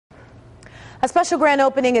A special grand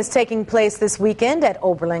opening is taking place this weekend at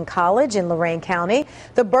Oberlin College in Lorain County.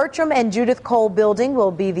 The Bertram and Judith Cole building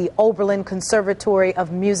will be the Oberlin Conservatory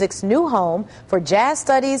of Music's new home for jazz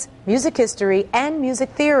studies, music history, and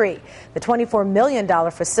music theory. The $24 million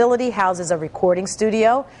facility houses a recording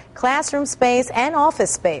studio, classroom space, and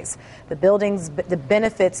office space. The building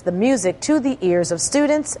benefits the music to the ears of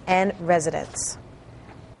students and residents.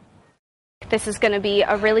 This is going to be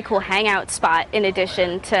a really cool hangout spot in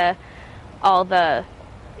addition to all the,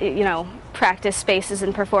 practice spaces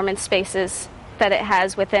and performance spaces that it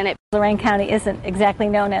has within it. Lorain County isn't exactly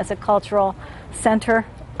known as a cultural center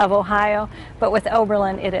of Ohio, but with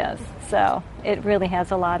Oberlin it is. So it really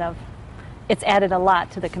has it's added a lot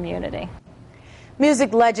to the community.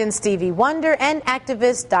 Music legend Stevie Wonder and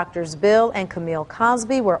activists Drs. Bill and Camille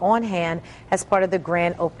Cosby were on hand as part of the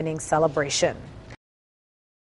grand opening celebration.